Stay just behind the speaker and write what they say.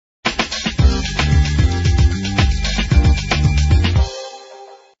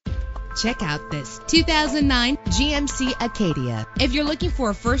Check out this 2009 GMC Acadia. If you're looking for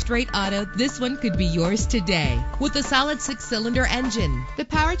a first-rate auto, this one could be yours today. With a solid 6-cylinder engine, the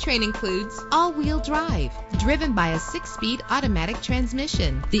powertrain includes all-wheel drive, driven by a 6-speed automatic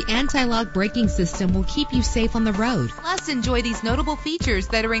transmission. The anti-lock braking system will keep you safe on the road. Plus, enjoy these notable features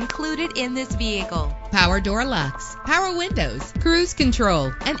that are included in this vehicle: Power door locks, power windows, cruise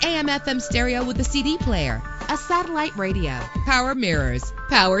control, an AM/FM stereo with a CD player, a satellite radio, power mirrors,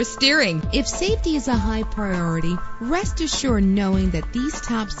 power steering. If safety is a high priority, rest assured knowing that these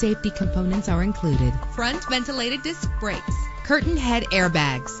top safety components are included: front ventilated disc brakes, curtain head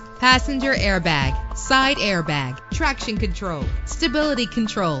airbags, passenger airbag, side airbag, traction control, stability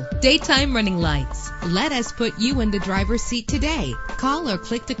control, daytime running lights. Let us put you in the driver's seat today. Call or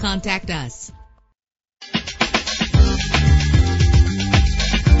click to contact us.